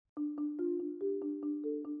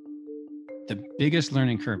The biggest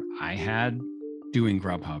learning curve I had doing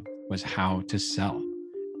Grubhub was how to sell.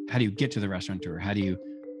 How do you get to the restaurateur? How do you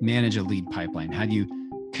manage a lead pipeline? How do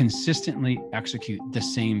you consistently execute the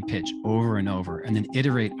same pitch over and over and then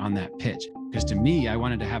iterate on that pitch? Because to me, I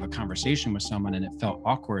wanted to have a conversation with someone and it felt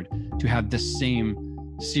awkward to have the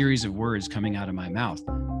same series of words coming out of my mouth.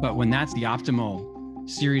 But when that's the optimal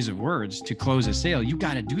series of words to close a sale, you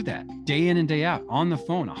got to do that day in and day out on the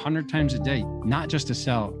phone 100 times a day, not just to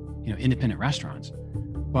sell, independent restaurants,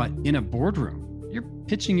 but in a boardroom. You're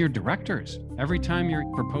pitching your directors every time you're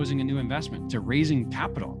proposing a new investment to raising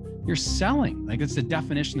capital. You're selling. Like, it's the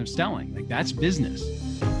definition of selling. Like, that's business.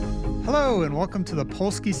 Hello, and welcome to the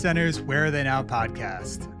Polsky Center's Where Are They Now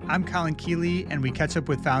podcast. I'm Colin Keeley, and we catch up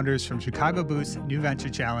with founders from Chicago-based New Venture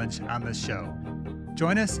Challenge on this show.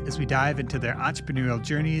 Join us as we dive into their entrepreneurial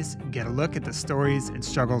journeys and get a look at the stories and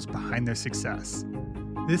struggles behind their success.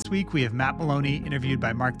 This week, we have Matt Maloney interviewed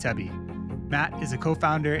by Mark Tebbe. Matt is a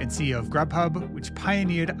co-founder and CEO of Grubhub, which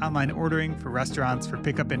pioneered online ordering for restaurants for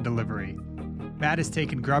pickup and delivery. Matt has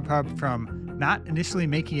taken Grubhub from not initially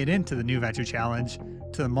making it into the New Venture Challenge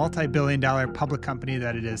to the multi-billion-dollar public company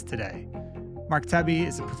that it is today. Mark Tebbe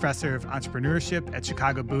is a professor of entrepreneurship at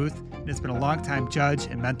Chicago-based and has been a longtime judge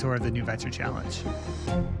and mentor of the New Venture Challenge.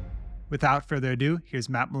 Without further ado, here's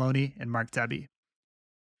Matt Maloney and Mark Tebbe.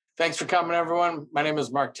 Thanks for coming, everyone. My name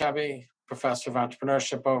is Mark Tebbe, professor of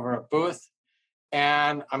entrepreneurship over at Booth.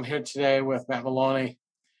 And I'm here today with Matt Maloney,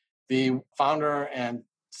 the founder and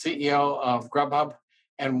CEO of Grubhub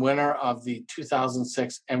and winner of the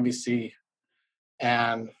 2006 MVC,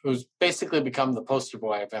 and who's basically become the poster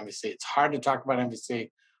boy of MVC. It's hard to talk about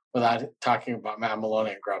MVC without talking about Matt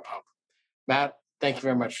Maloney and Grubhub. Matt, thank you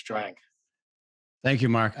very much for joining. Thank you,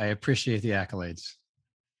 Mark. I appreciate the accolades.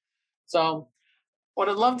 So what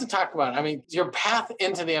I'd love to talk about, your path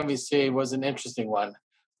into the MVC was an interesting one.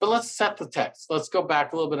 But let's set the text. Let's go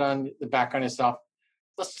back a little bit on the background yourself.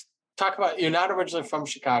 Let's talk about, you're not originally from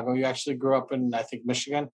Chicago. You actually grew up in, I think,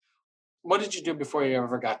 Michigan. What did you do before you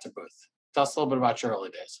ever got to Booth? Tell us a little bit about your early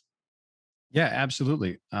days. Yeah,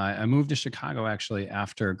 absolutely. I moved to Chicago actually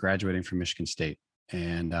after graduating from Michigan State,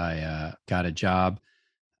 and I got a job.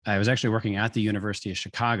 I was actually working at the University of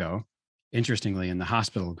Chicago, interestingly, in the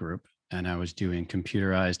hospital group, and I was doing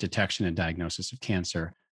computerized detection and diagnosis of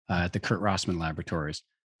cancer at the Kurt Rossman laboratories,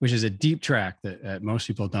 which is a deep track that most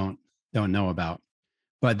people don't know about.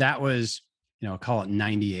 But that was, call it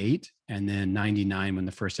 98. And then 99, when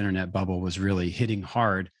the first internet bubble was really hitting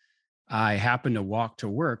hard, I happened to walk to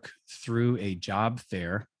work through a job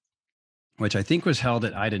fair, which I think was held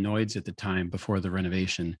at Idanoids at the time before the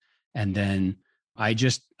renovation. And then I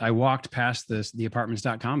walked past the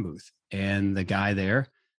apartments.com booth, and the guy there,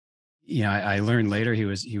 I learned later he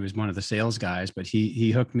was one of the sales guys, but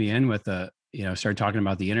he hooked me in with started talking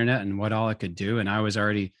about the internet and what all it could do. And I was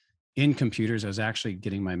already in computers. I was actually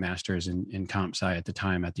getting my master's in comp sci at the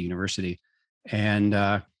time at the university. And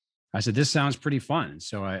I said, this sounds pretty fun.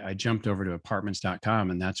 So I jumped over to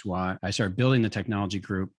apartments.com, and that's why I started building the technology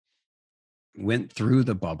group, went through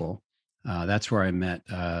the bubble. That's where I met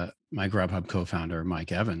my Grubhub co-founder,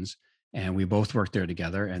 Mike Evans, and we both worked there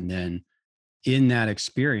together. And then in that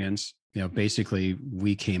experience, basically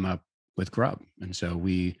we came up with Grub. And so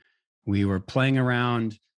we were playing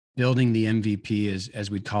around, building the MVP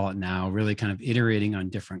as we'd call it now, really kind of iterating on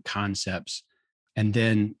different concepts. And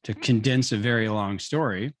then to condense a very long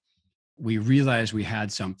story, we realized we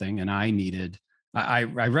had something, and I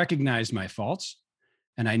recognized my faults,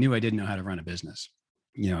 and I knew I didn't know how to run a business.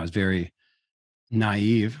 I was very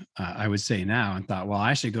naive, I would say now, and thought, well,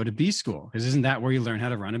 I should go to B school, because isn't that where you learn how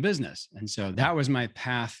to run a business? And so that was my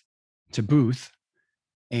path to Booth.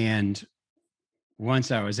 And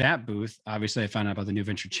once I was at Booth, obviously I found out about the New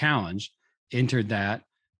Venture Challenge, entered that.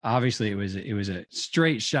 Obviously it was a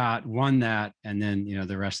straight shot, won that. And then,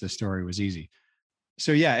 the rest of the story was easy.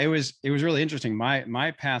 So yeah, it was really interesting.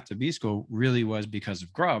 My path to B school really was because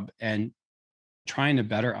of Grub and trying to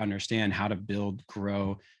better understand how to build,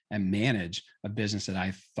 grow, and manage a business that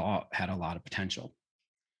I thought had a lot of potential.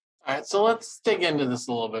 All right, so let's dig into this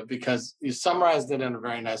a little bit, because you summarized it in a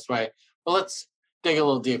very nice way. But let's dig a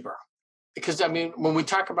little deeper. Because, when we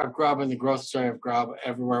talk about Grub and the growth story of Grub,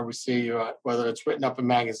 everywhere we see you, whether it's written up in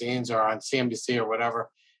magazines or on CNBC or whatever,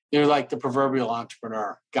 you're like the proverbial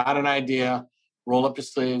entrepreneur. Got an idea, roll up your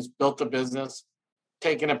sleeves, built a business,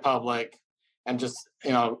 taken it public, and just,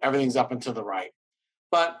 everything's up and to the right.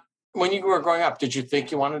 But when you were growing up, did you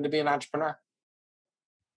think you wanted to be an entrepreneur?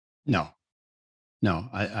 No,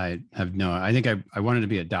 I think I wanted to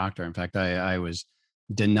be a doctor. In fact, I was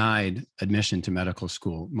denied admission to medical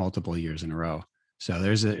school multiple years in a row. So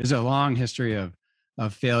there's a long history of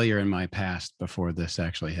of failure in my past before this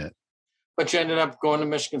actually hit. But you ended up going to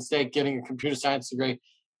Michigan State, getting a computer science degree,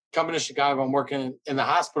 coming to Chicago and working in the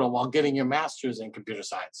hospital while getting your master's in computer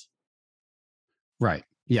science. Right.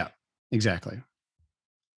 Yeah, exactly.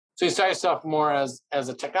 So you saw yourself more as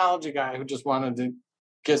a technology guy who just wanted to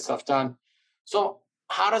get stuff done. So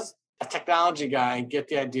how does a technology guy get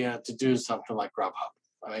the idea to do something like Grubhub?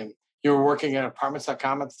 I mean, you were working at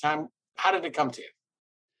apartments.com at the time. How did it come to you?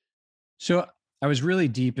 So I was really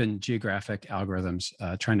deep in geographic algorithms,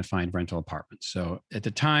 trying to find rental apartments. So at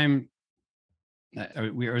the time, I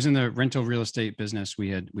was in the rental real estate business. We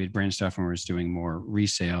had branched off and was doing more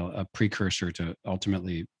resale, a precursor to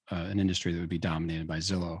ultimately an industry that would be dominated by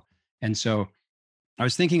Zillow. And so I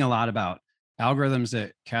was thinking a lot about algorithms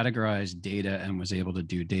that categorize data and was able to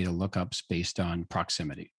do data lookups based on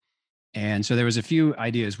proximity. And so there was a few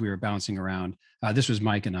ideas we were bouncing around. This was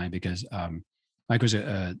Mike and I, because Mike was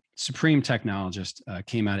a supreme technologist,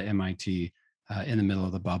 came out of MIT in the middle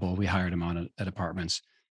of the bubble. We hired him on at apartments.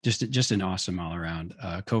 Just an awesome all around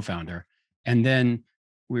co-founder. And then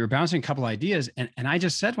we were bouncing a couple ideas. And I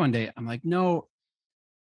just said one day, I'm like, no,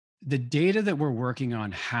 the data that we're working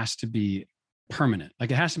on has to be permanent.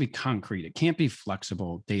 Like, it has to be concrete. It can't be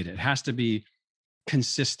flexible data. It has to be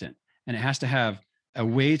consistent, and it has to have a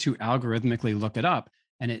way to algorithmically look it up.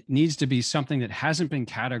 And it needs to be something that hasn't been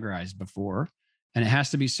categorized before. And it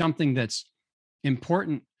has to be something that's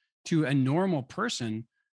important to a normal person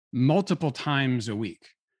multiple times a week.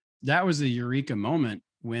 That was the eureka moment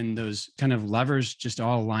when those kind of levers just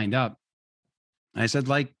all lined up. I said,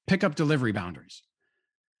 like, pick up delivery boundaries.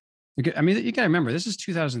 I mean, you got to remember, this is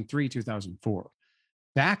 2003, 2004.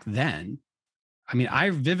 Back then, I mean, I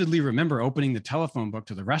vividly remember opening the telephone book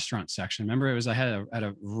to the restaurant section. Remember, I had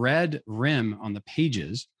a red rim on the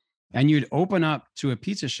pages, and you'd open up to a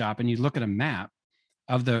pizza shop and you'd look at a map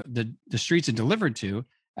of the streets it delivered to,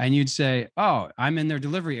 and you'd say, oh, I'm in their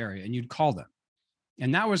delivery area, and you'd call them.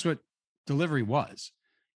 And that was what delivery was.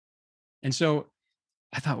 And so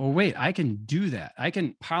I thought, well, wait, I can do that. I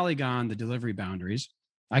can polygon the delivery boundaries.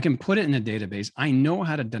 I can put it in a database. I know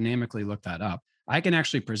how to dynamically look that up. I can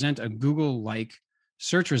actually present a Google-like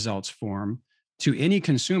search results form to any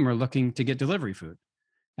consumer looking to get delivery food.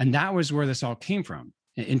 And that was where this all came from.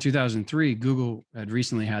 In 2003, Google had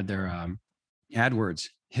recently had their AdWords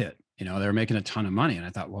hit. They were making a ton of money. And I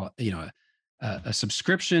thought, well, a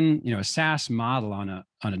subscription, a SaaS model on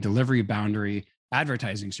a delivery boundary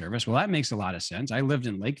advertising service. Well, that makes a lot of sense. I lived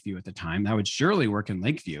in Lakeview at the time. That would surely work in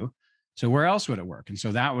Lakeview. So where else would it work? And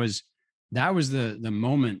so that was the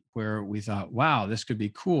moment where we thought, wow, this could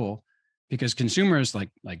be cool, because consumers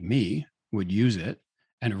like me would use it,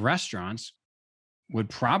 and restaurants would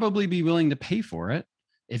probably be willing to pay for it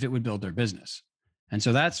if it would build their business. And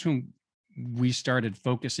so that's when we started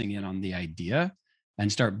focusing in on the idea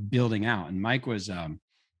and start building out. And Mike was,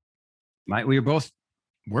 we were both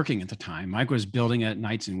working at the time. Mike was building it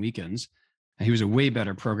nights and weekends. And he was a way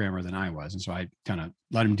better programmer than I was. And so I kind of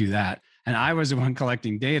let him do that. And I was the one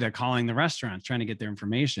collecting data, calling the restaurants, trying to get their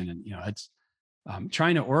information. And, it's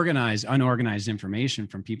trying to organize unorganized information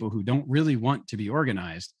from people who don't really want to be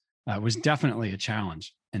organized was definitely a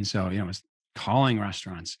challenge. And so, it was calling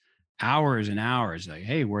restaurants hours and hours, like,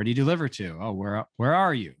 hey, where do you deliver to? Oh, where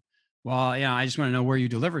are you? Well, I just want to know where you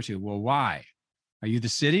deliver to. Well, why? Are you the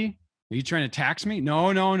city? Are you trying to tax me? No.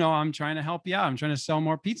 I'm trying to help you out. I'm trying to sell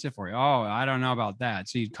more pizza for you. Oh, I don't know about that.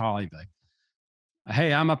 So you'd call, you'd be like,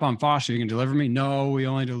 hey, I'm up on Foster. You can deliver me? No, we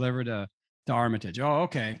only deliver to Armitage. Oh,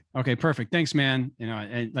 okay. Okay, perfect. Thanks, man.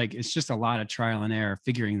 And like, it's just a lot of trial and error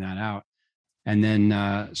figuring that out. And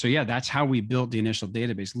then, so yeah, that's how we built the initial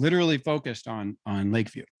database, literally focused on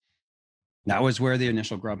Lakeview. That was where the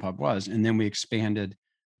initial Grubhub was. And then we expanded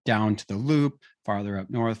down to the Loop, farther up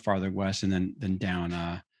north, farther west, and then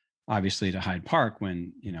down, obviously, to Hyde Park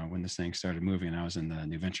when this thing started moving, and I was in the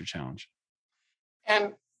New Venture Challenge.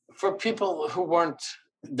 And for people who weren't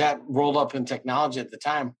that rolled up in technology at the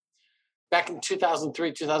time, back in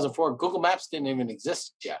 2003, 2004, Google Maps didn't even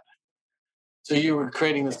exist yet. So you were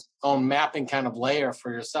creating this own mapping kind of layer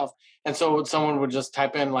for yourself. And so someone would just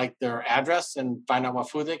type in like their address and find out what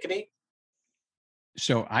food they could eat?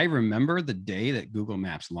 So I remember the day that Google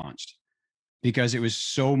Maps launched, because it was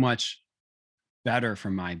so much better for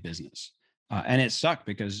my business. And it sucked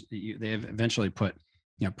because they have eventually put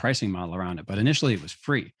pricing model around it, but initially it was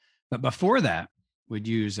free. But before that, we'd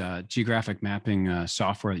use geographic mapping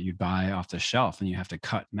software that you'd buy off the shelf, and you have to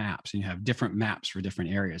cut maps, and you have different maps for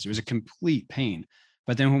different areas. It was a complete pain.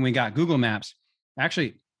 But then when we got Google Maps,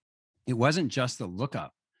 actually, it wasn't just the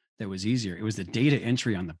lookup that was easier. It was the data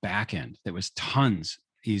entry on the back end that was tons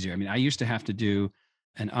easier. I mean, I used to have to do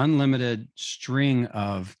an unlimited string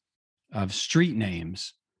of street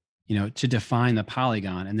names, to define the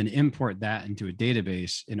polygon and then import that into a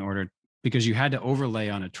database because you had to overlay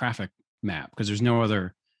on a traffic map because there's no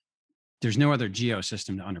other geo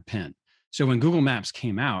system to underpin. So when Google Maps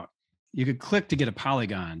came out, you could click to get a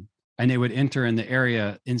polygon and it would enter in the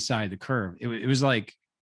area inside the curve. It was like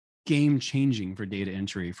game changing for data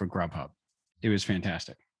entry for Grubhub. It was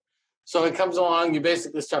fantastic. So it comes along, you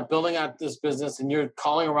basically start building out this business and you're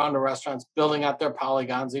calling around to restaurants, building out their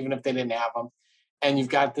polygons, even if they didn't have them. And you've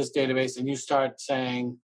got this database and you start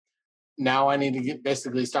saying, now I need to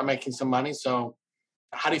basically start making some money. So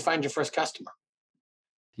how do you find your first customer?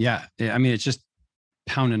 Yeah. I mean, it's just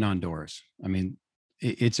pounding on doors. I mean,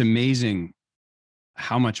 it's amazing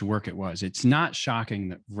how much work it was. It's not shocking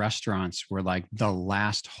that restaurants were like the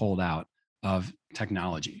last holdout of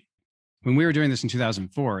technology. When we were doing this in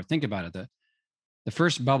 2004, think about it. The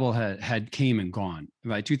first bubble had came and gone.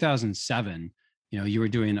 By 2007, you were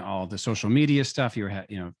doing all the social media stuff. You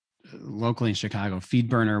were, locally in Chicago,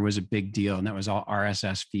 FeedBurner was a big deal, and that was all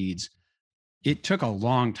RSS feeds. It took a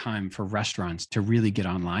long time for restaurants to really get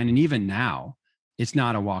online. And even now, it's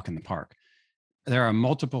not a walk in the park. There are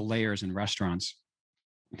multiple layers in restaurants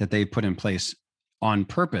that they put in place on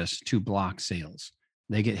purpose to block sales.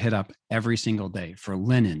 They get hit up every single day for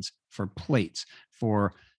linens, for plates,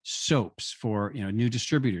 for soaps, for new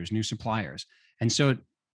distributors, new suppliers. And so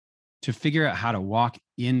to figure out how to walk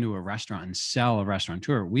into a restaurant and sell a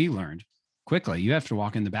restaurateur, we learned quickly, you have to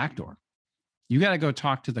walk in the back door. You got to go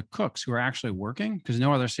talk to the cooks who are actually working because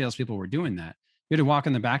no other salespeople were doing that. You had to walk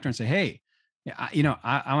in the back door and say, hey,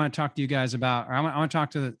 I want to talk to you guys about, or I want to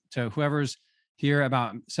talk to whoever's here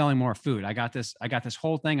about selling more food. I got this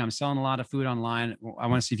whole thing. I'm selling a lot of food online. I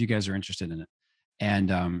want to see if you guys are interested in it.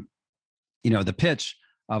 And, the pitch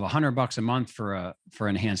of $100 a month for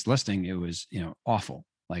enhanced listing, it was, awful.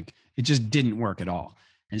 Like it just didn't work at all.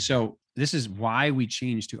 And so this is why we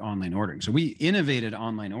changed to online ordering. So we innovated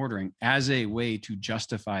online ordering as a way to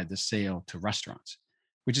justify the sale to restaurants,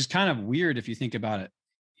 which is kind of weird if you think about it,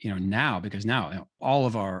 now, because now all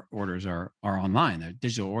of our orders are online. The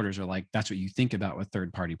digital orders are like, that's what you think about with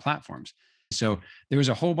third-party platforms. So there was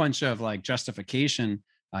a whole bunch of like justification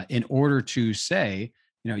in order to say,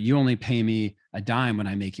 you only pay me a dime when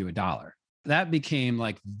I make you $1. That became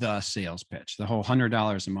like the sales pitch, the whole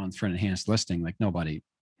 $100 a month for an enhanced listing. Like nobody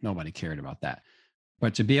cared about that.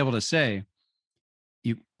 But to be able to say,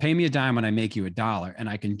 you pay me a dime when I make you $1 and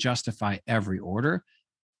I can justify every order,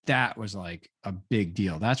 that was like a big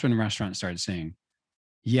deal. That's when restaurants started saying,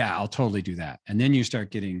 yeah, I'll totally do that. And then you start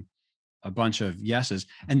getting a bunch of yeses.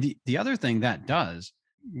 And the other thing that does,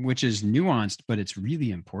 which is nuanced, but it's really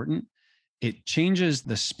important, it changes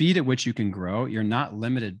the speed at which you can grow. You're not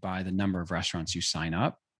limited by the number of restaurants you sign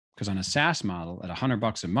up, because on a SaaS model at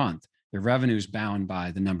 $100 a month, your revenue is bound by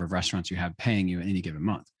the number of restaurants you have paying you in any given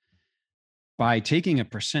month. By taking a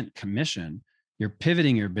percent commission, you're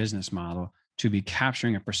pivoting your business model to be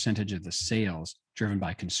capturing a percentage of the sales driven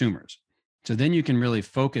by consumers. So then you can really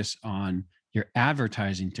focus on your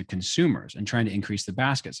advertising to consumers and trying to increase the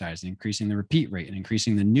basket size and increasing the repeat rate and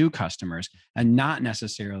increasing the new customers, and not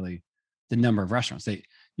necessarily the number of restaurants.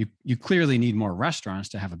 You clearly need more restaurants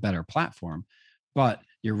to have a better platform, but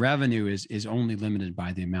your revenue is only limited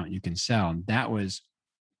by the amount you can sell. And that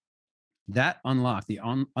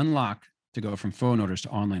unlock to go from phone orders to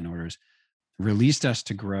online orders released us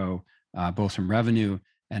to grow both from revenue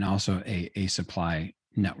and also a supply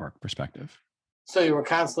network perspective. So you were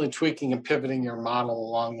constantly tweaking and pivoting your model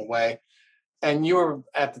along the way. And you were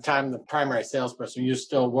at the time the primary salesperson. You're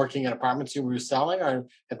still working in apartments you were selling, or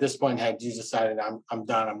at this point had you decided I'm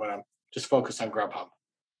done, I'm going to just focus on Grubhub?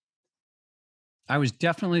 I was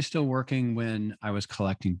definitely still working when I was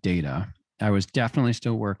collecting data. I was definitely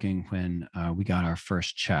still working when we got our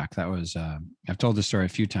first check. That was, I've told this story a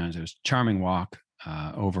few times. It was Charming Walk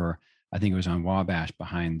over, I think it was on Wabash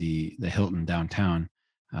behind the Hilton downtown,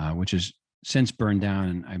 which is since burned down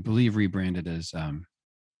and I believe rebranded as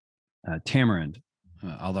Tamarind,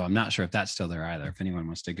 although I'm not sure if that's still there either. If anyone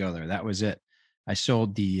wants to go there, that was it. I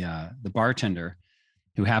sold the bartender,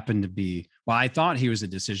 who happened to be, well, I thought he was a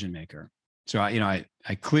decision maker. So I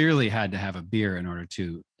clearly had to have a beer in order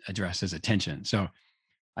to address his attention. So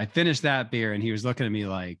I finished that beer and he was looking at me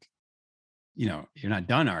like, you're not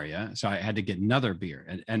done, are you? So I had to get another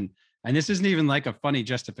beer. And this isn't even like a funny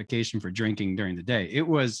justification for drinking during the day.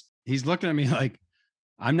 He's looking at me like,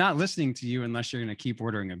 I'm not listening to you unless you're going to keep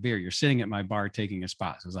ordering a beer. You're sitting at my bar taking a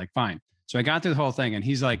spot. So I was like, fine. So I got through the whole thing and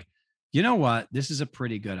he's like, you know what? This is a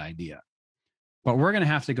pretty good idea. but we're going to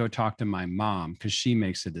have to go talk to my mom because she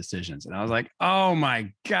makes the decisions. And I was like, oh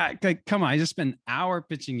my God, come on. I just spent an hour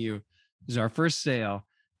pitching you. This is our first sale.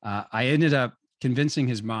 I ended up convincing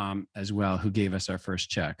his mom as well, who gave us our first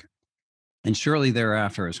check. And shortly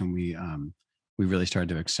thereafter is when we really started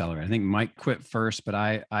to accelerate. I think Mike quit first, but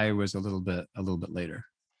I was a little bit later.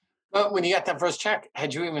 But when you got that first check,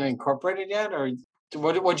 had you even incorporated yet? Or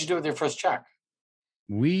what'd you do with your first check?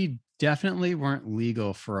 We definitely weren't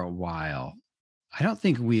legal for a while. I don't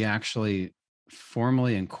think we actually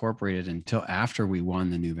formally incorporated until after we won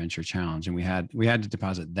the New Venture Challenge. And we had to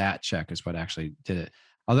deposit that check is what actually did it.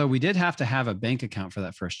 Although we did have to have a bank account for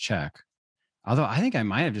that first check. Although I think I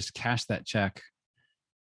might have just cashed that check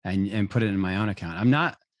and put it in my own account.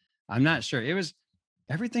 I'm not sure. It was,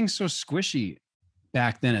 everything's so squishy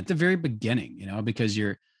back then at the very beginning, because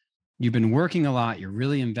you've been working a lot, you're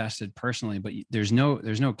really invested personally, but there's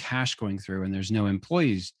no cash going through and there's no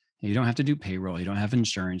employees. You don't have to do payroll. You don't have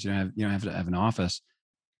insurance. You don't have to have an office.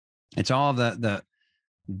 It's all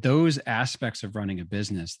those aspects of running a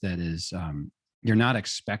business that is, you're not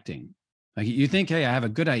expecting. Like you think, hey, I have a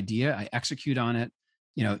good idea. I execute on it.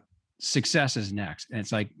 Success is next. And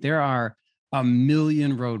it's like, there are a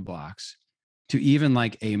million roadblocks to even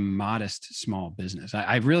like a modest small business.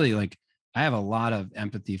 I really I have a lot of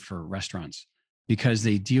empathy for restaurants because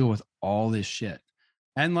they deal with all this shit.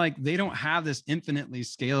 And they don't have this infinitely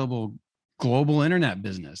scalable global internet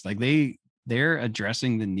business. Like they're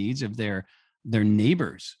addressing the needs of their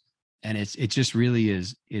neighbors. And it just really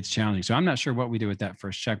is, it's challenging. So I'm not sure what we did with that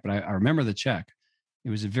first check, but I remember the check. It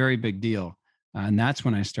was a very big deal. And that's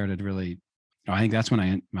when I started really, I think that's when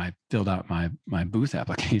I filled out my booth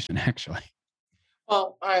application actually.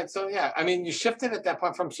 Well, all right. So yeah, I mean, you shifted at that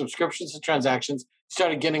point from subscriptions to transactions,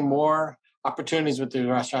 started getting more opportunities with the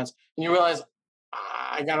restaurants, and you realize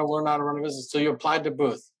I got to learn how to run a business. So you applied to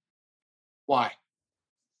booth. Why?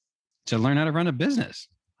 To learn how to run a business.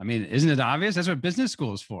 I mean, isn't it obvious? That's what business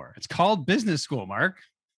school is for. It's called business school, Mark.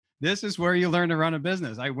 This is where you learn to run a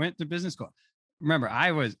business. I went to business school. Remember,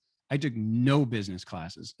 I took no business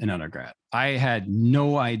classes in undergrad. I had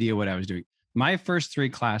no idea what I was doing. My first 3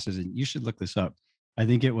 classes, and you should look this up. I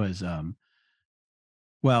think it was,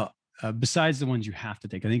 besides the ones you have to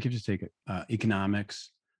take, I think you have to take economics,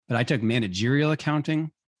 but I took managerial accounting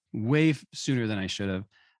way sooner than I should have.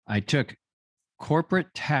 I took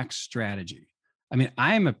corporate tax strategy. I mean,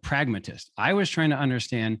 I am a pragmatist. I was trying to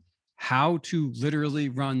understand how to literally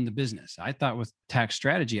run the business. I thought with tax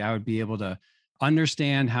strategy, I would be able to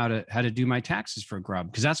understand how to do my taxes for Grub,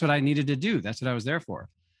 because that's what I needed to do. That's what I was there for.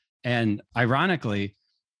 And ironically,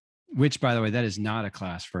 which by the way, that is not a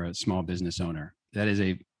class for a small business owner. That is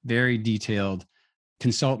a very detailed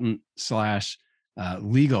consultant /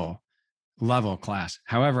 legal level class.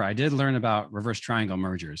 However, I did learn about reverse triangle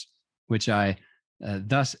mergers, which I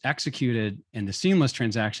thus executed in the seamless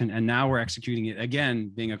transaction. And now we're executing it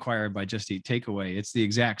again, being acquired by Just Eat Takeaway. It's the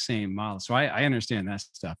exact same model. So I understand that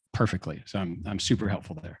stuff perfectly. So I'm super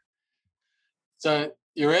helpful there. So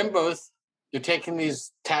you're in booth, you're taking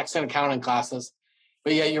these tax and accounting classes,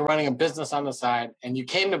 but yet you're running a business on the side, and you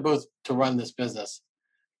came to booth to run this business.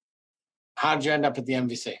 How did you end up at the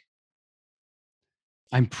MVC?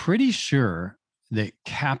 I'm pretty sure that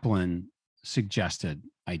Kaplan suggested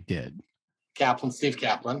I did. Steve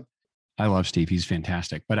Kaplan. I love Steve. He's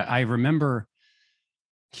fantastic. But I remember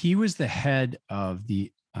he was the head of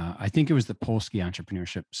the, I think it was the Polski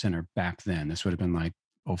Entrepreneurship Center back then. This would have been like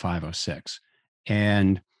 05, 06.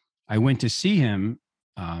 And I went to see him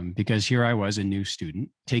because here I was, a new student,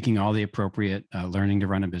 taking all the appropriate learning to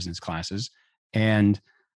run a business classes. And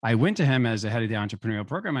I went to him as the head of the entrepreneurial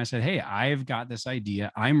program. I said, hey, I've got this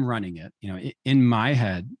idea. I'm running it. In my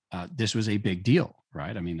head, this was a big deal,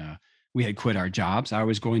 right? I mean, we had quit our jobs. I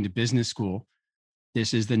was going to business school.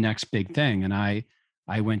 This is the next big thing. And I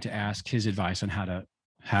went to ask his advice on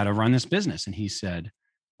how to run this business. And he said,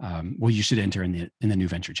 well, you should enter in the New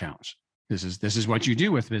Venture Challenge. This is what you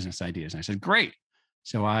do with business ideas. And I said, great.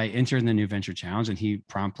 So I entered in the New Venture Challenge, and he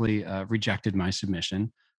promptly rejected my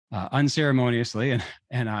submission unceremoniously.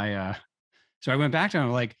 And so I went back to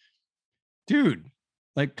him like, dude,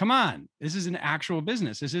 like, come on, this is an actual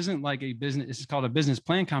business. This isn't like a business. This is called a business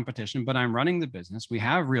plan competition, but I'm running the business. We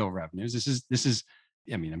have real revenues. This is,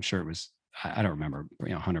 I mean, I'm sure it was, I don't remember,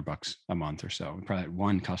 $100 a month or so. We probably had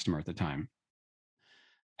one customer at the time.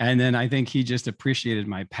 And then I think he just appreciated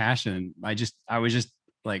my passion. I was just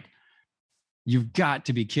like, you've got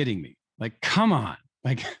to be kidding me. Like, come on.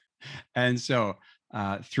 Like, and so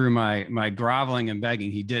through my groveling and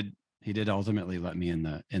begging, he did ultimately let me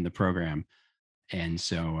in the program. And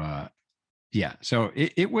so, so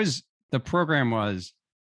it was, the program was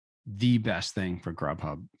the best thing for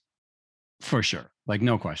Grubhub for sure. Like,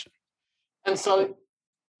 no question. And so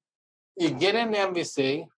you get into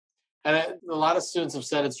MVC, and a lot of students have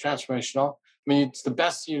said it's transformational. I mean, it's the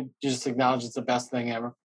best, you just acknowledge it's the best thing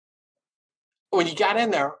ever. When you got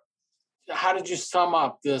in there, how did you sum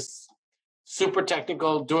up this super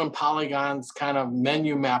technical, doing polygons kind of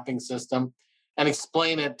menu mapping system and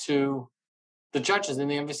explain it to the judges in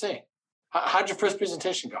the MVC? How'd your first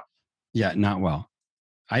presentation go? Yeah, not well.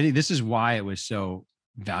 I think this is why it was so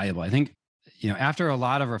valuable. I think, after a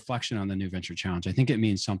lot of reflection on the New Venture Challenge, I think it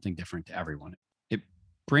means something different to everyone. It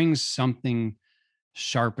brings something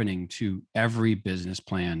sharpening to every business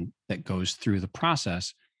plan that goes through the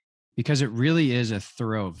process, because it really is a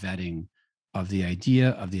thorough vetting of the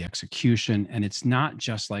idea, of the execution. And it's not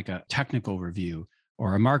just like a technical review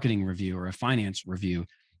or a marketing review or a finance review.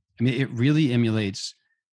 I mean, it really emulates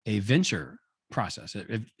a venture process.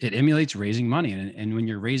 It emulates raising money. And when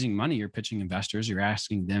you're raising money, you're pitching investors, you're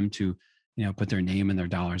asking them to, put their name and their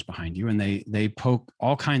dollars behind you. And they poke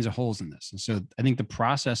all kinds of holes in this. And so I think the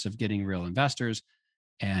process of getting real investors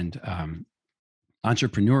and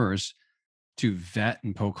entrepreneurs to vet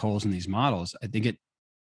and poke holes in these models, I think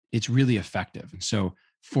it's really effective. And so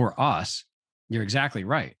for us, you're exactly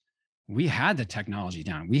right. We had the technology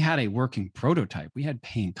down. We had a working prototype. We had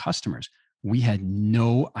paying customers. We had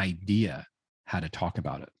no idea how to talk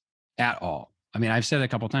about it at all. I mean, I've said it a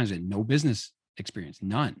couple of times, that no business experience,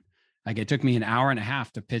 none. Like, it took me an hour and a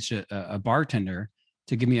half to pitch a bartender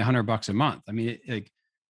to give me $100 a month. I mean,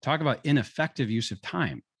 talk about ineffective use of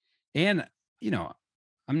time. And,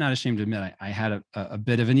 I'm not ashamed to admit I had a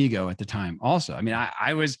bit of an ego at the time also. I mean,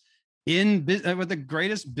 I was in with the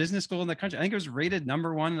greatest business school in the country. I think it was rated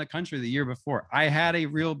 #1 in the country the year before. I had a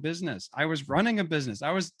real business. I was running a business.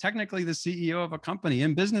 I was technically the CEO of a company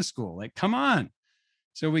in business school. Like, come on.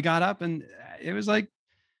 So we got up and it was like,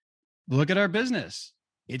 look at our business.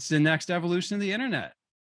 It's the next evolution of the internet.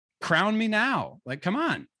 Crown me now. Like, come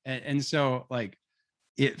on. And so, like,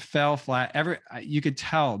 it fell flat. You could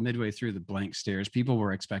tell midway through the blank stares, people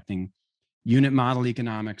were expecting unit model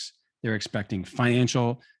economics. They're expecting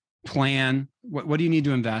financial plan. What do you need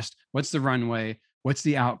to invest? What's the runway? What's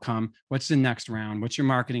the outcome? What's the next round? What's your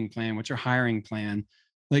marketing plan? What's your hiring plan?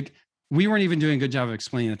 Like, we weren't even doing a good job of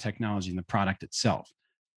explaining the technology and the product itself.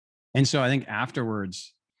 And so I think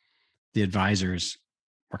afterwards, the advisors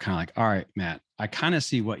were kind of like, all right, Matt, I kind of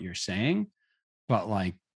see what you're saying, but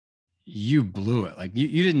like, you blew it. Like,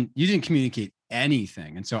 you didn't communicate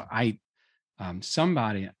anything. And so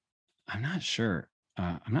somebody, I'm not sure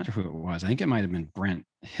who it was. I think it might've been Brent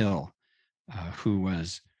Hill, who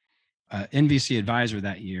was NVC advisor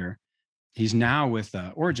that year. He's now with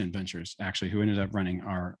Origin Ventures, actually, who ended up running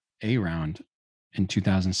our A round in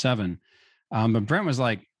 2007. But Brent was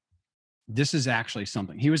like, this is actually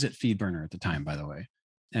something. He was at FeedBurner at the time, by the way.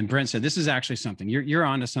 And Brent said, this is actually something. You're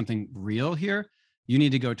onto something real here. You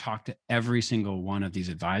need to go talk to every single one of these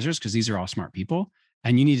advisors, because these are all smart people.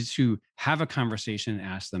 And you need to have a conversation and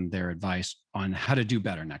ask them their advice on how to do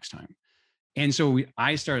better next time. And so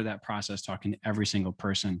I started that process talking to every single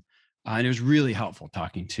person. And it was really helpful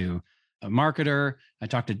talking to a marketer. I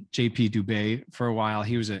talked to JP Dubé for a while.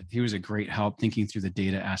 He was a great help thinking through the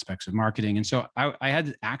data aspects of marketing. And so I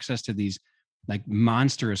had access to these like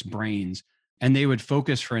monstrous brains, and they would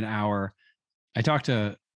focus for an hour. I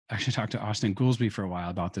actually talked to Austin Goolsby for a while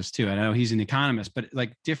about this too. I know he's an economist, but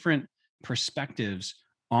like different perspectives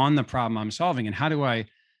on the problem I'm solving, and how do I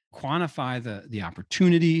quantify the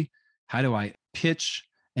opportunity? How do I pitch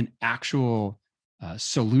an actual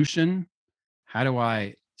solution? How do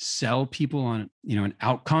I sell people on, an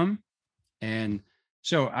outcome? And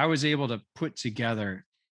so I was able to put together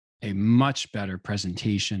a much better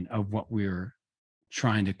presentation of what we were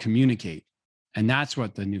trying to communicate. And that's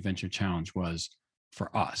what the New Venture Challenge was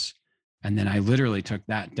for us. And then I literally took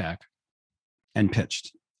that deck and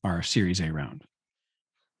pitched our Series A round.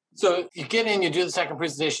 So you get in, you do the second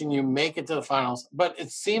presentation, you make it to the finals, but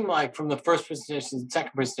it seemed like from the first presentation to the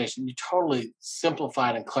second presentation, you totally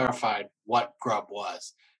simplified and clarified what Grub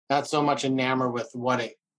was. Not so much enamored with what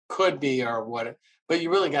it could be but you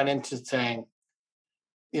really got into saying,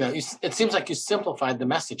 it seems like you simplified the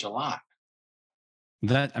message a lot.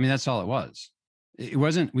 That's all it was.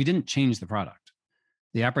 We didn't change the product.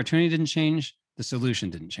 The opportunity didn't change. The solution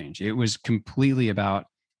didn't change. It was completely about,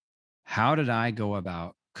 how did I go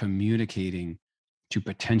about communicating to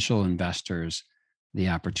potential investors the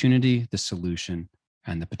opportunity, the solution,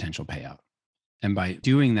 and the potential payout. And by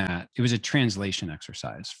doing that, it was a translation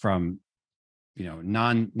exercise from,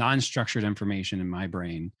 non-structured information in my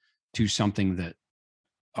brain to something that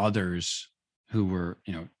others who were,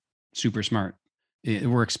 super smart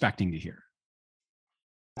we're expecting to hear.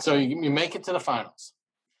 So you make it to the finals.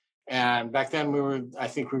 And back then I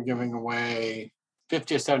think we were giving away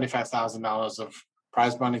 $50,000 or $75,000 of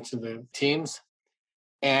prize money to the teams.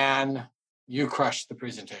 And you crushed the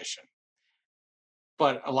presentation.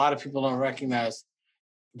 But a lot of people don't recognize,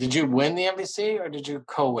 did you win the MVC or did you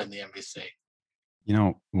co-win the MVC?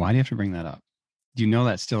 Why do you have to bring that up? Do you know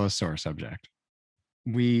that's still a sore subject?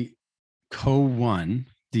 We co-won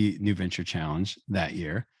the New Venture Challenge that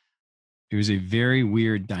year. It was a very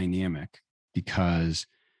weird dynamic because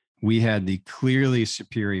we had the clearly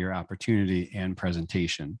superior opportunity and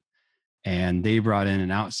presentation, and they brought in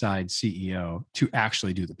an outside CEO to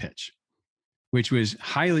actually do the pitch, which was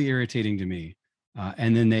highly irritating to me.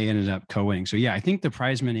 And then they ended up co-winning. So yeah, I think the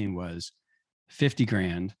prize money was 50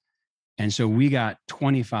 grand. And so we got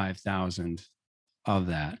 25,000 of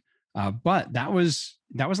that. But that was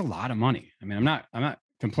a lot of money. I mean, I'm not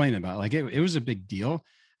complaining about it. Like it was a big deal,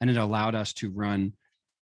 and it allowed us to run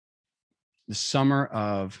the summer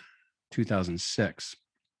of 2006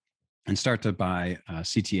 and start to buy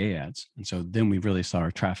CTA ads. And so then we really saw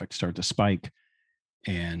our traffic start to spike.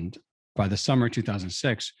 And by the summer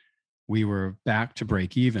 2006, we were back to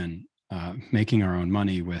break even, making our own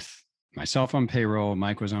money with myself on payroll.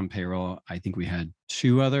 Mike was on payroll. I think we had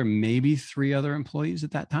 2 other, maybe 3 other employees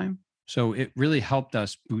at that time. So it really helped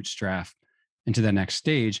us bootstrap into the next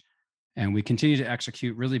stage. And we continued to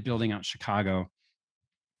execute, really building out Chicago.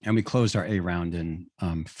 And we closed our A round in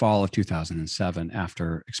fall of 2007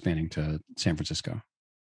 after expanding to San Francisco.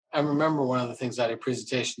 I remember one of the things at your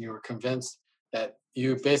presentation, you were convinced that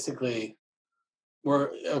you basically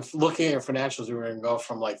were looking at your financials, you were going to go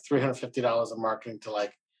from like $350 in marketing to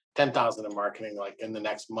like $10,000 in marketing, like in the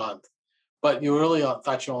next month. But you really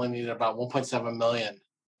thought you only needed about 1.7 million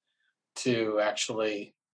to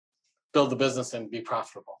actually build the business and be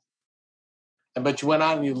profitable. But you went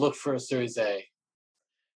out and you looked for a Series A.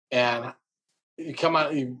 And you come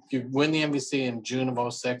out, you win the MVC in June of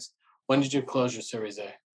 2006. When did you close your Series A?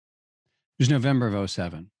 It was November of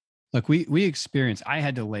 2007. Look, we experienced, I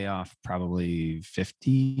had to lay off probably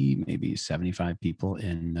 50, maybe 75 people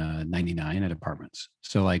in 99 at apartments.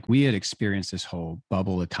 So like we had experienced this whole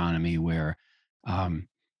bubble economy where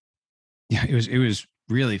it was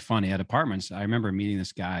really funny at apartments. I remember meeting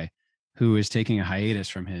this guy who was taking a hiatus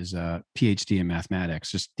from his PhD in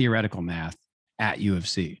mathematics, just theoretical math at U of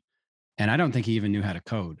C. And I don't think he even knew how to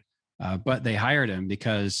code. But they hired him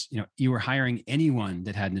because you were hiring anyone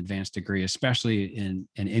that had an advanced degree, especially in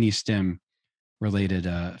any STEM related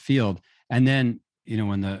field. And then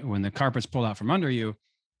when the carpet's pulled out from under you,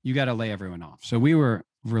 you got to lay everyone off. So we were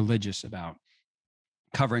religious about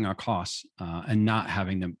covering our costs and not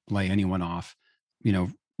having to lay anyone off.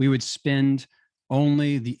 We would spend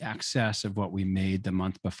only the excess of what we made the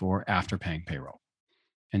month before after paying payroll.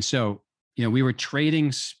 And so we were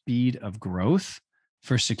trading speed of growth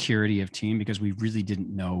for security of team because we really didn't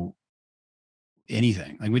know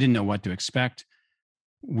anything. Like we didn't know what to expect.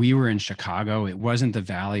 We were in Chicago. It wasn't the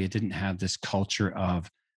Valley. It didn't have this culture of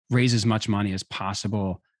raise as much money as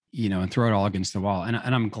possible, and throw it all against the wall. And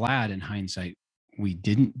I'm glad in hindsight, we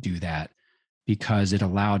didn't do that because it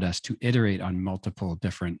allowed us to iterate on multiple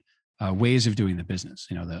different ways of doing the business.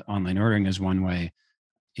 The online ordering is one way.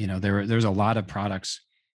 There's a lot of products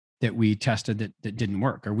that we tested that didn't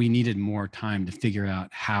work, or we needed more time to figure out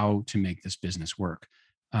how to make this business work.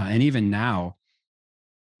 And even now,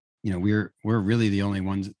 we're really the only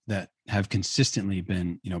ones that have consistently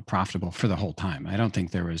been, profitable for the whole time. I don't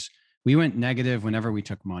think we went negative whenever we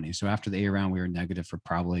took money. So after the A round, we were negative for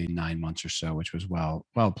probably 9 months or so, which was well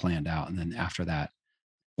planned out. And then after that,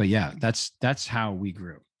 but yeah, that's how we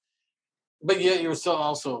grew. But yet you were still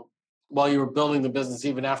also, while you were building the business,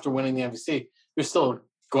 even after winning the MVC, you're still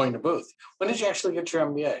going to Booth. When did you actually get your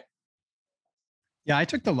MBA? Yeah, I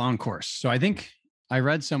took the long course. So I think I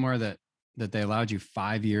read somewhere that they allowed you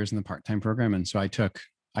 5 years in the part-time program. And so I took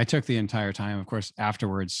the entire time. Of course,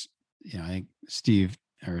 afterwards, I think Steve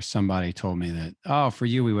or somebody told me that, for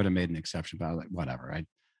you, we would have made an exception, but I was like, whatever.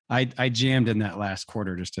 I jammed in that last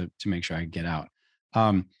quarter just to make sure I could get out.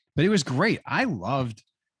 But it was great. I loved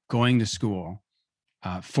going to school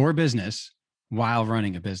for business while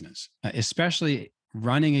running a business, especially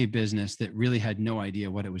running a business that really had no idea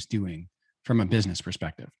what it was doing from a business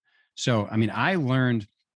perspective. So, I learned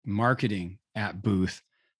marketing at Booth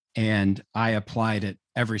and I applied it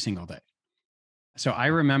every single day. So I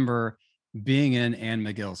remember being in Ann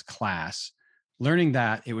McGill's class, learning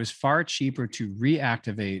that it was far cheaper to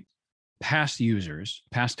reactivate past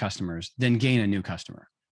customers than gain a new customer.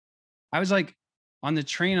 I was like on the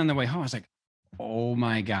train on the way home, I was like, oh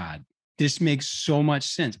my God, this makes so much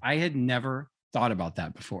sense. I had never thought about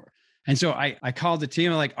that before. And so I called the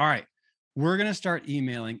team. I'm like, all right, we're going to start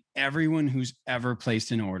emailing everyone who's ever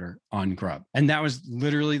placed an order on Grub. And that was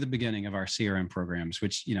literally the beginning of our CRM programs,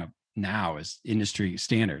 which, now is industry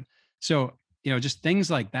standard. So, just things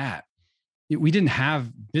like that. We didn't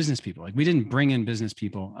have business people. Like we didn't bring in business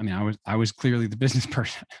people. I mean, I was clearly the business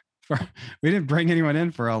person. We didn't bring anyone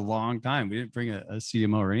in for a long time. We didn't bring a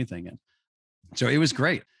CMO or anything in. So it was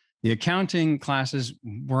great. The accounting classes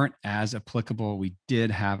weren't as applicable. We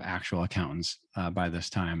did have actual accountants by this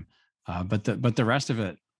time, but the rest of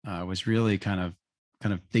it was really kind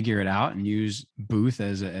of figure it out and use Booth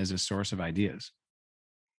as a source of ideas.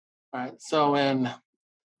 All right. So in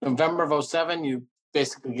November of 2007, you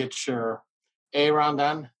basically get your A round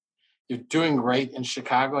done. You're doing great in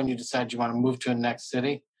Chicago, and you decide you want to move to the next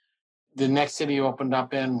city. The next city you opened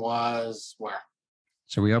up in was where?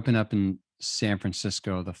 So we opened up in San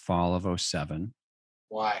Francisco the fall of 2007.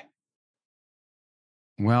 Why?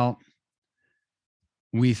 Well,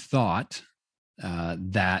 we thought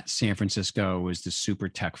that San Francisco was the super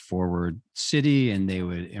tech forward city and they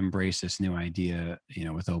would embrace this new idea,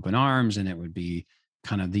 with open arms, and it would be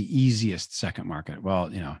kind of the easiest second market. Well,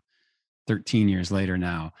 13 years later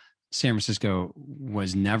now, San Francisco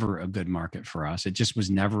was never a good market for us. It just was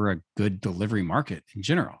never a good delivery market in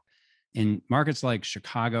general. In markets like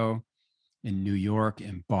Chicago, in New York,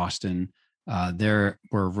 and Boston, there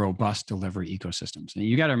were robust delivery ecosystems. And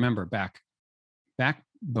you got to remember back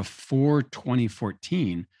before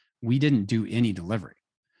 2014, we didn't do any delivery.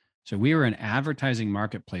 So we were an advertising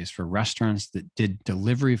marketplace for restaurants that did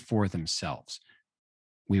delivery for themselves.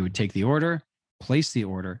 We would take the order, place the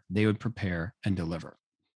order, they would prepare and deliver.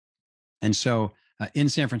 And so in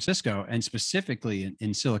San Francisco, and specifically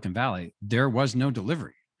in Silicon Valley, there was no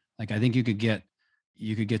delivery. Like I think you could get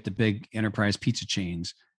the big enterprise pizza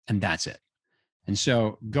chains, and that's it. And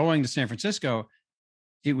so going to San Francisco,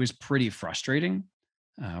 it was pretty frustrating.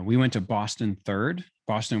 We went to Boston third.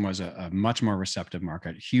 Boston was a much more receptive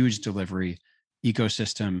market, huge delivery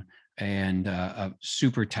ecosystem, and a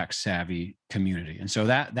super tech savvy community. And so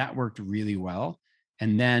that worked really well.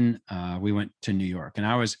 And then we went to New York, and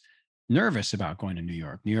I was nervous about going to New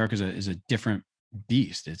York. New York is a different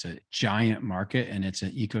beast. It's a giant market, and it's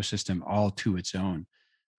an ecosystem all to its own.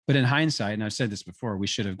 But in hindsight, and I've said this before, we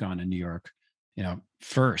should have gone to New York,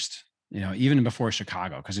 first, even before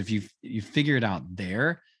Chicago, because if you figure it out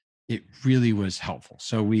there, it really was helpful.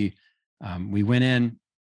 So we went in,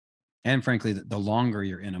 and frankly, the longer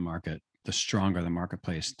you're in a market, the stronger the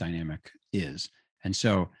marketplace dynamic is. And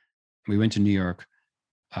so we went to New York,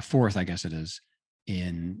 fourth, I guess it is,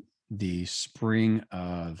 in the spring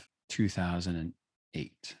of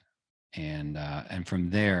 2008, and from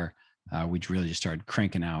there we really just started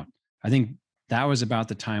cranking out. I think that was about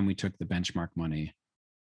the time we took the benchmark money,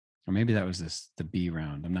 or maybe that was the B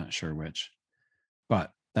round. I'm not sure which,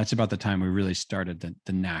 but that's about the time we really started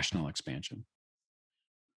the national expansion.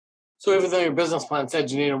 So even though your business plan said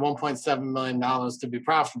you needed $1.7 million to be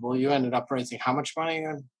profitable, you ended up raising how much money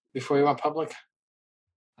before you went public?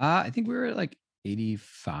 I think we were at like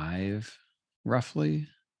 85, roughly.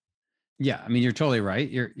 Yeah, I mean, you're totally right.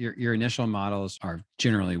 Your initial models are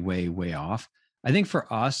generally way off. I think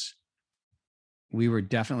for us, we were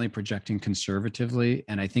definitely projecting conservatively,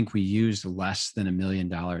 and I think we used less than $1 million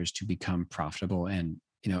to become profitable and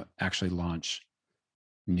actually launch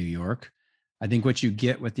New York. I think what you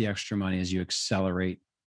get with the extra money is you accelerate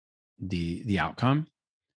the outcome.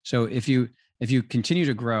 So if you continue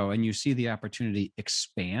to grow and you see the opportunity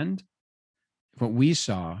expand, what we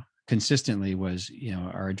saw consistently was,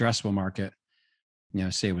 our addressable market,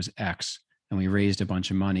 say it was X, and we raised a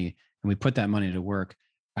bunch of money and we put that money to work,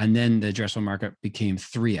 and then the addressable market became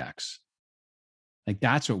 3X. Like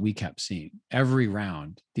that's what we kept seeing. Every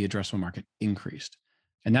round, the addressable market increased.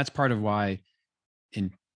 And that's part of why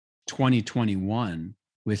in 2021,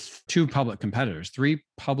 with two public competitors, three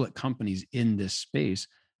public companies in this space,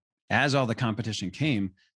 as all the competition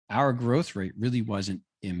came, our growth rate really wasn't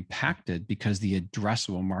impacted because the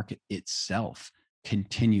addressable market itself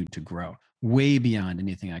continued to grow way beyond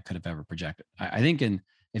anything I could have ever projected. I think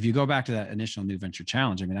if you go back to that initial New Venture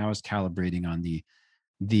Challenge, I mean, I was calibrating on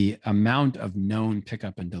the amount of known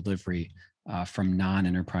pickup and delivery from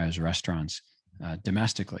non-enterprise restaurants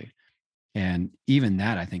domestically. And even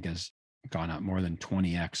that, I think, has gone up more than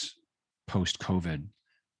 20X post-COVID.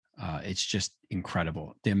 It's just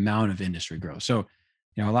incredible, the amount of industry growth. So,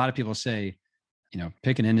 a lot of people say,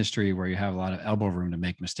 pick an industry where you have a lot of elbow room to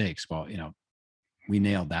make mistakes. Well, we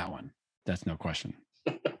nailed that one. That's no question.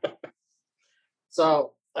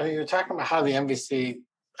 So, I mean, you're talking about how the MVC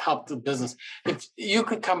helped the business. If you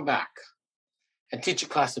could come back and teach a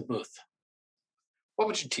class at Booth, what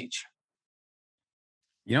would you teach?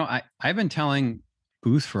 I've been telling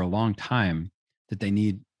Booth for a long time that they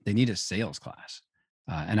need a sales class,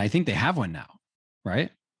 and I think they have one now, right?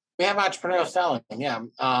 We have entrepreneurial selling. Yeah.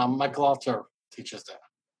 Michael Alter teaches that.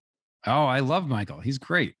 Oh, I love Michael. He's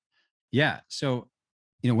great. Yeah. So,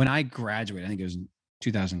 when I graduated, I think it was in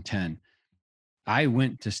 2010, I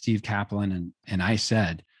went to Steve Kaplan and I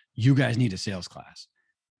said, you guys need a sales class.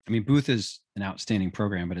 I mean, Booth is an outstanding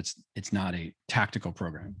program, but it's not a tactical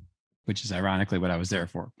program, which is ironically what I was there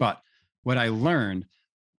for. But what I learned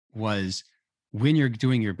was when you're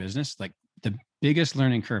doing your business, like the biggest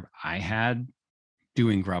learning curve I had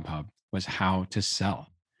doing Grubhub was how to sell.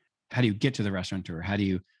 How do you get to the restaurateur? How do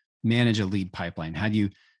you manage a lead pipeline? How do you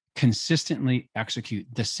consistently execute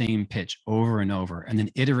the same pitch over and over and then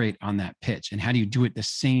iterate on that pitch? And how do you do it the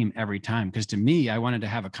same every time? Because to me, I wanted to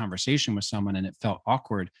have a conversation with someone and it felt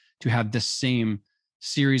awkward to have the same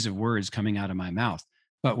series of words coming out of my mouth.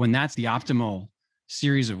 But when that's the optimal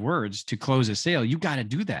series of words to close a sale, you got to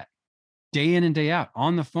do that day in and day out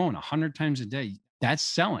on the phone 100 times a day. That's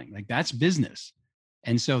selling, like that's business.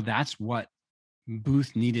 And so that's what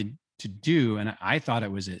Booth needed to do. And I thought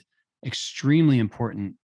it was an extremely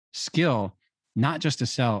important skill, not just to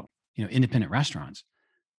sell, independent restaurants,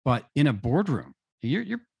 but in a boardroom.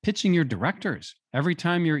 You're pitching your directors every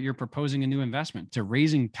time you're proposing a new investment to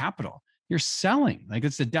raising capital. You're selling. Like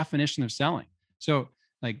it's the definition of selling. So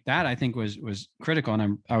like that, I think was critical.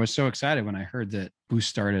 And I was so excited when I heard that Booth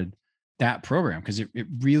started that program because it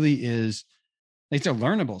really is. It's a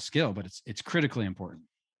learnable skill, but it's critically important.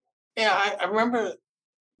 Yeah, I remember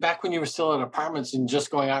back when you were still in apartments and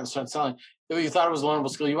just going out and starting selling, you thought it was a learnable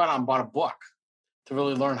skill. You went out and bought a book to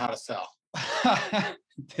really learn how to sell.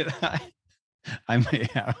 Did I? I may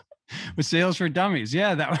have. With Sales for Dummies.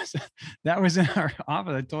 Yeah, that was in our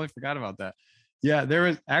office. I totally forgot about that. Yeah,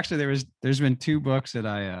 there's been two books that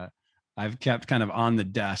I've kept kind of on the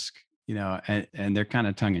desk, and they're kind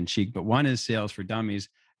of tongue in cheek. But one is Sales for Dummies,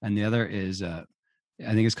 and the other is I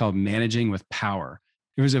think it's called Managing with Power.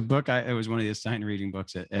 It was a book. It was one of the assigned reading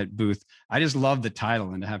books at Booth. I just love the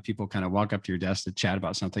title and to have people kind of walk up to your desk to chat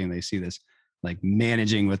about something and they see this like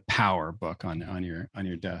Managing with Power book on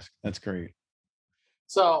your desk. That's great.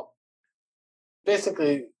 So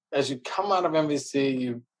basically, as you come out of MVC,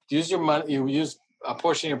 you use your money, you use a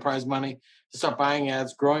portion of your prize money to start buying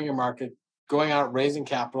ads, growing your market, going out, raising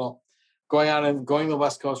capital, going out and going to the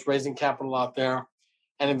West Coast, raising capital out there,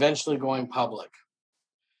 and eventually going public.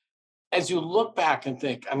 As you look back and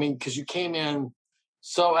think, I mean, because you came in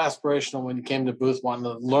so aspirational when you came to Booth, wanting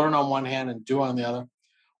to learn on one hand and do on the other.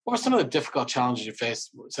 What were some of the difficult challenges you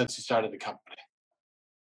faced since you started the company?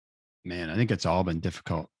 Man, I think it's all been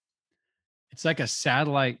difficult. It's like a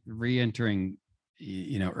satellite re-entering,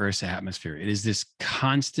 Earth's atmosphere. It is this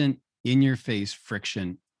constant in-your-face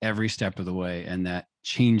friction every step of the way, and that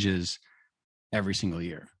changes every single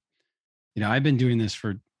year. I've been doing this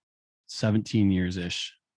for 17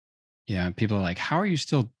 years-ish. Yeah, people are like, how are you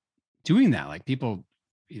still doing that? Like people,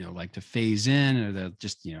 like to phase in or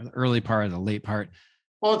the early part or the late part.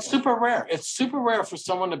 Well, it's super rare. It's super rare for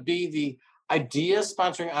someone to be the idea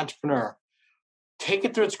sponsoring entrepreneur, take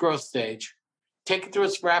it through its growth stage, take it through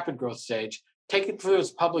its rapid growth stage, take it through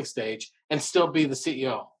its public stage, and still be the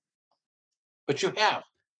CEO. But you have.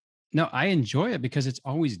 No, I enjoy it because it's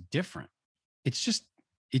always different.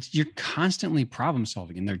 You're constantly problem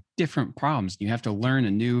solving and they're different problems. You have to learn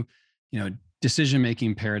a new,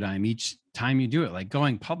 decision-making paradigm each time you do it. Like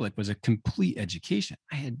going public was a complete education.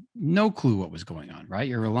 I had no clue what was going on, right?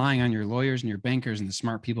 You're relying on your lawyers and your bankers and the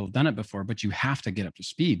smart people who've done it before, but you have to get up to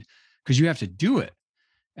speed because you have to do it.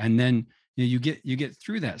 And then you get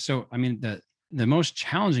through that. So, I mean, the most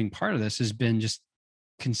challenging part of this has been just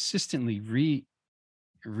consistently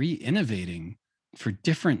re-innovating for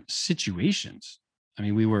different situations. I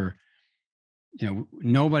mean, we were,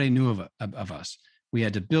 nobody knew of us. We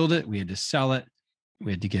had to build it. We had to sell it.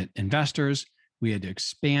 We had to get investors. We had to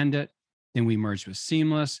expand it. Then we merged with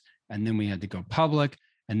Seamless. And then we had to go public.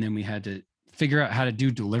 And then we had to figure out how to do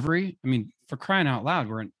delivery. I mean, for crying out loud,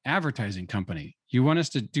 we're an advertising company. You want us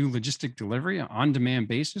to do logistic delivery on demand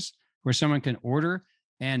basis where someone can order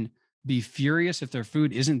and be furious if their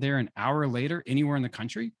food isn't there an hour later anywhere in the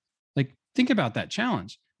country? Like, think about that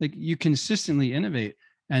challenge. Like, you consistently innovate,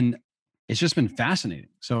 and it's just been fascinating.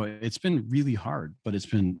 So it's been really hard, but it's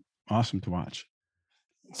been awesome to watch.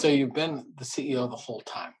 So you've been the CEO the whole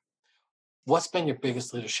time. What's been your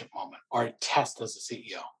biggest leadership moment or test as a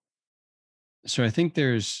CEO? So I think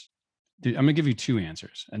I'm going to give you two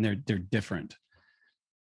answers, and they're different.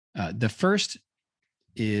 The first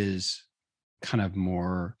is kind of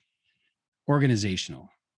more organizational,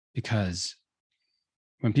 because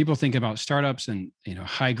when people think about startups and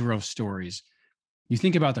high growth stories, you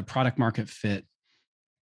think about the product market fit,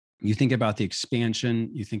 you think about the expansion,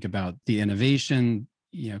 you think about the innovation,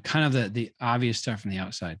 kind of the obvious stuff from the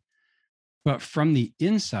outside. But from the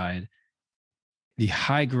inside, the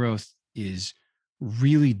high growth is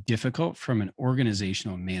really difficult from an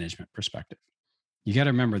organizational management perspective. You got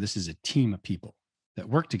to remember, this is a team of people that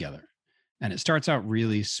work together, and it starts out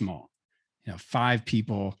really small. 5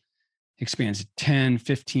 people, expands to 10,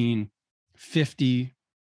 15, 50.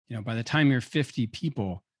 By the time you're 50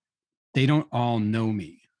 people, they don't all know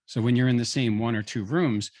me. So when you're in the same 1 or 2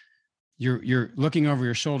 rooms, you're looking over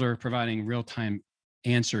your shoulder, providing real-time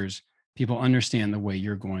answers. People understand the way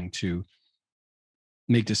you're going to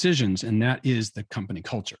make decisions, and that is the company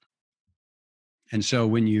culture. And so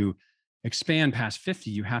when you expand past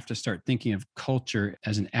 50, you have to start thinking of culture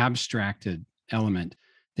as an abstracted element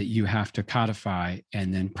that you have to codify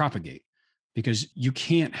and then propagate, because you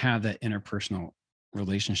can't have that interpersonal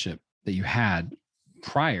relationship that you had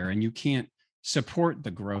prior, and you can't support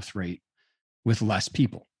the growth rate with less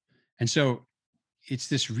people. And so it's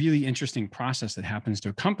this really interesting process that happens to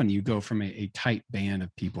a company. You go from a tight band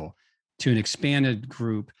of people to an expanded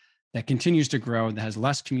group that continues to grow, that has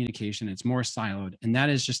less communication, it's more siloed. And that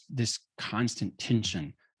is just this constant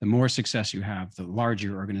tension. The more success you have, the larger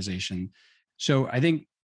your organization. So I think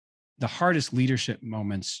the hardest leadership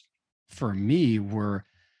moments for me were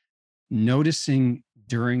noticing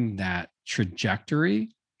during that trajectory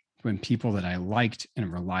when people that I liked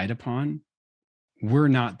and relied upon were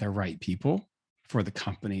not the right people for the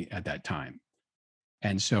company at that time.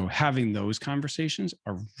 And so having those conversations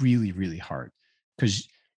are really, really hard, because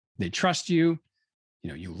they trust you,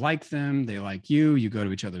 you like them, they like you, you go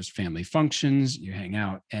to each other's family functions, you hang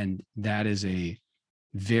out, and that is a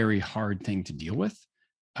very hard thing to deal with.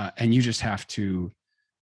 And you just have to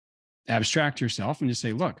abstract yourself and just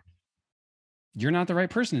say, look, you're not the right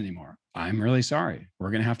person anymore. I'm really sorry.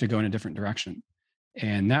 We're going to have to go in a different direction.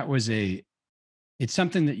 And that was it's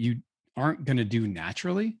something that you aren't going to do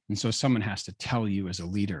naturally. And so someone has to tell you as a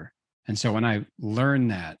leader. And so when I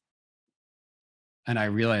learned that, and I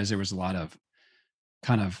realized there was a lot of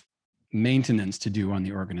kind of maintenance to do on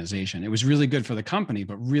the organization, it was really good for the company,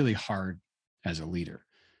 but really hard as a leader.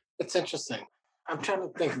 It's interesting. I'm trying to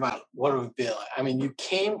think about what it would be like. I mean, you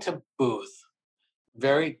came to Booth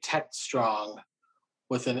very tech strong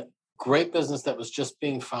with a great business that was just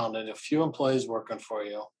being founded, a few employees working for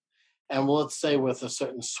you, and let's say with a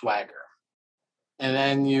certain swagger. And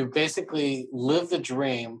then you basically live the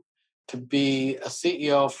dream to be a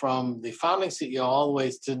CEO, from the founding CEO all the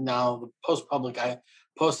way to now the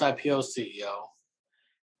post-IPO CEO.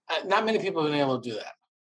 Not many people have been able to do that.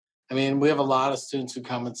 I mean, we have a lot of students who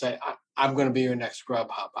come and say, I'm going to be your next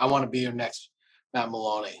Grubhub. I want to be your next Matt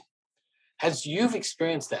Maloney. As you've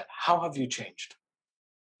experienced that, how have you changed?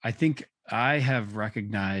 I think I have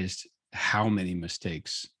recognized how many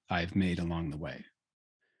mistakes I've made along the way.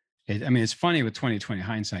 It's funny with 2020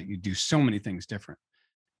 hindsight, you do so many things different.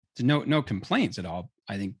 No complaints at all.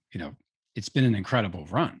 I think, it's been an incredible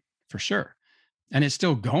run for sure. And it's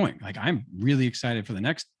still going. Like, I'm really excited for the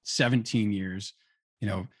next 17 years,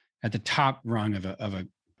 at the top rung of a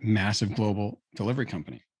massive global delivery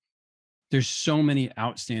company. There's so many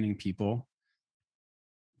outstanding people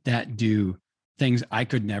that do things I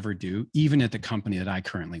could never do, even at the company that I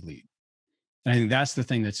currently lead. And I think that's the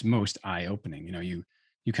thing that's most eye-opening.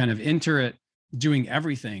 You kind of enter it doing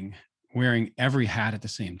everything, wearing every hat at the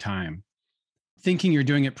same time, thinking you're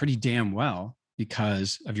doing it pretty damn well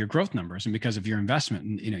because of your growth numbers and because of your investment.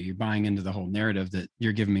 And, you're buying into the whole narrative that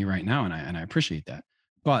you're giving me right now. And I appreciate that.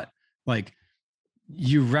 But like,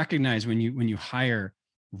 you recognize when you hire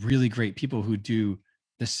really great people who do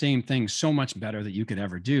the same thing so much better that you could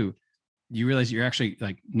ever do, you realize you're actually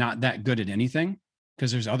like not that good at anything,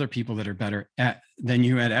 because there's other people that are better than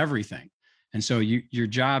you at everything. And so your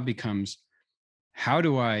job becomes, how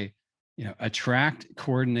do I, attract,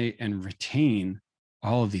 coordinate, and retain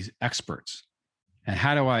all of these experts? And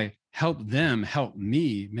how do I help them help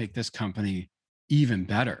me make this company even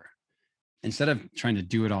better? Instead of trying to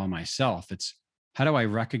do it all myself, it's how do I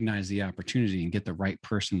recognize the opportunity and get the right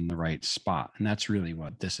person in the right spot? And that's really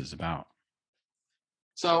what this is about.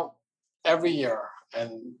 So every year,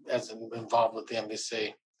 and as I'm involved with the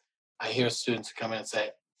MBC, I hear students come in and say,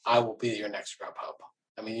 I will be your next Grubhub.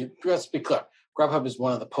 I mean, let's be clear. Grubhub is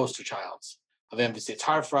one of the poster childs of MVC. It's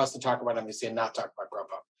hard for us to talk about MVC and not talk about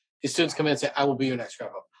Grubhub. These students come in and say, I will be your next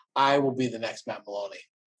Grubhub. I will be the next Matt Maloney.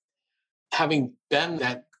 Having been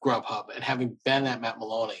that Grubhub and having been that Matt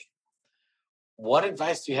Maloney, what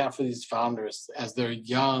advice do you have for these founders as they're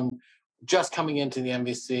young, just coming into the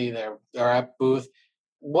MVC, they're at Booth?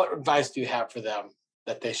 what advice do you have for them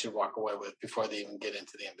that they should walk away with before they even get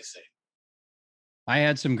into the NBC? I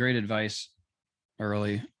had some great advice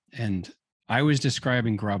early, and I was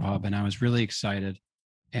describing Grubhub and I was really excited.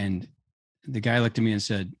 And the guy looked at me and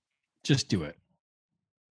said, just do it.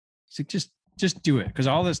 He's like, just do it. Because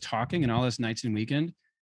all this talking and all this nights and weekend,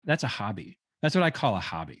 that's a hobby. That's what I call a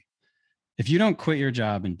hobby. If you don't quit your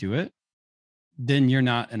job and do it, then you're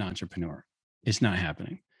not an entrepreneur. It's not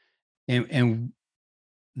happening. And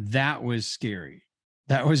that was scary.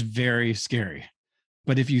 That was very scary.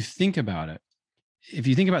 But if you think about it,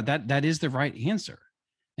 that is the right answer.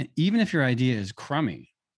 And even if your idea is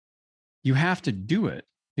crummy, you have to do it,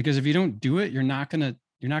 because if you don't do it, you're not going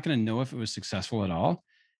to know if it was successful at all.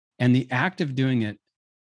 And the act of doing it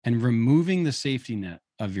and removing the safety net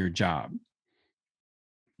of your job,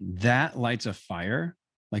 that lights a fire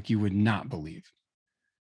like you would not believe.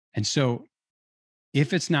 And so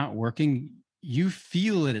if it's not working, you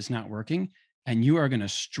feel that it's not working, and you are going to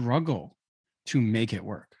struggle to make it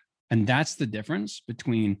work. And that's the difference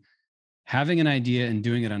between having an idea and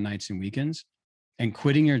doing it on nights and weekends and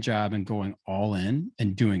quitting your job and going all in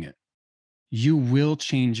and doing it. You will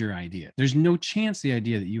change your idea. There's no chance the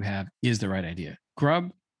idea that you have is the right idea.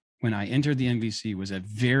 Grub, when I entered the NVC, was a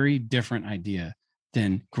very different idea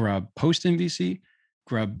than Grub post NVC,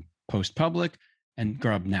 Grub post public, and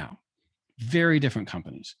Grub now. Very different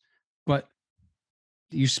companies. But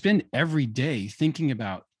you spend every day thinking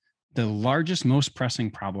about the largest, most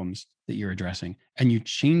pressing problems that you're addressing, and you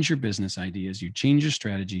change your business ideas, you change your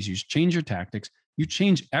strategies, you change your tactics, you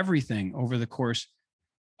change everything over the course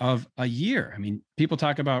of a year. I mean, people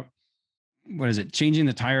talk about, changing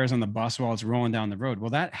the tires on the bus while it's rolling down the road. Well,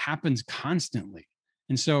 that happens constantly.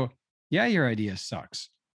 And so, yeah, your idea sucks.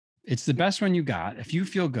 It's the best one you got. If you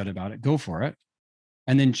feel good about it, go for it,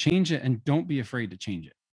 and then change it, and don't be afraid to change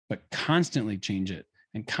it, but constantly change it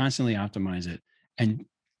and constantly optimize it. And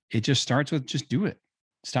it just starts with just do it.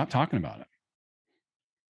 Stop talking about it.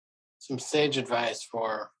 Some sage advice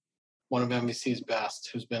for one of NBC's best,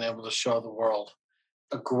 who's been able to show the world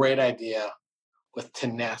a great idea with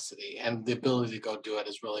tenacity, and the ability to go do it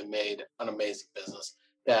has really made an amazing business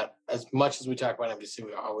that, as much as we talk about NBC,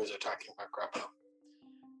 we always are talking about Grubhub.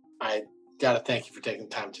 I got to thank you for taking the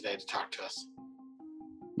time today to talk to us.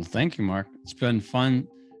 Well, thank you, Mark. It's been fun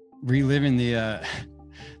reliving the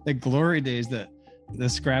glory days, the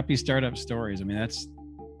scrappy startup stories. I mean,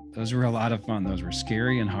 those were a lot of fun. Those were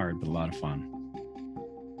scary and hard, but a lot of fun.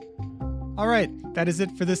 All right, that is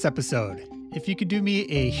it for this episode. If you could do me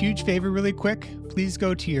a huge favor really quick, please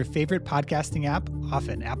go to your favorite podcasting app,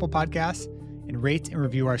 often Apple Podcasts, and rate and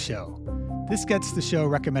review our show. This gets the show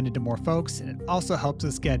recommended to more folks, and it also helps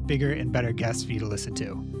us get bigger and better guests for you to listen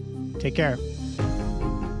to. Take care.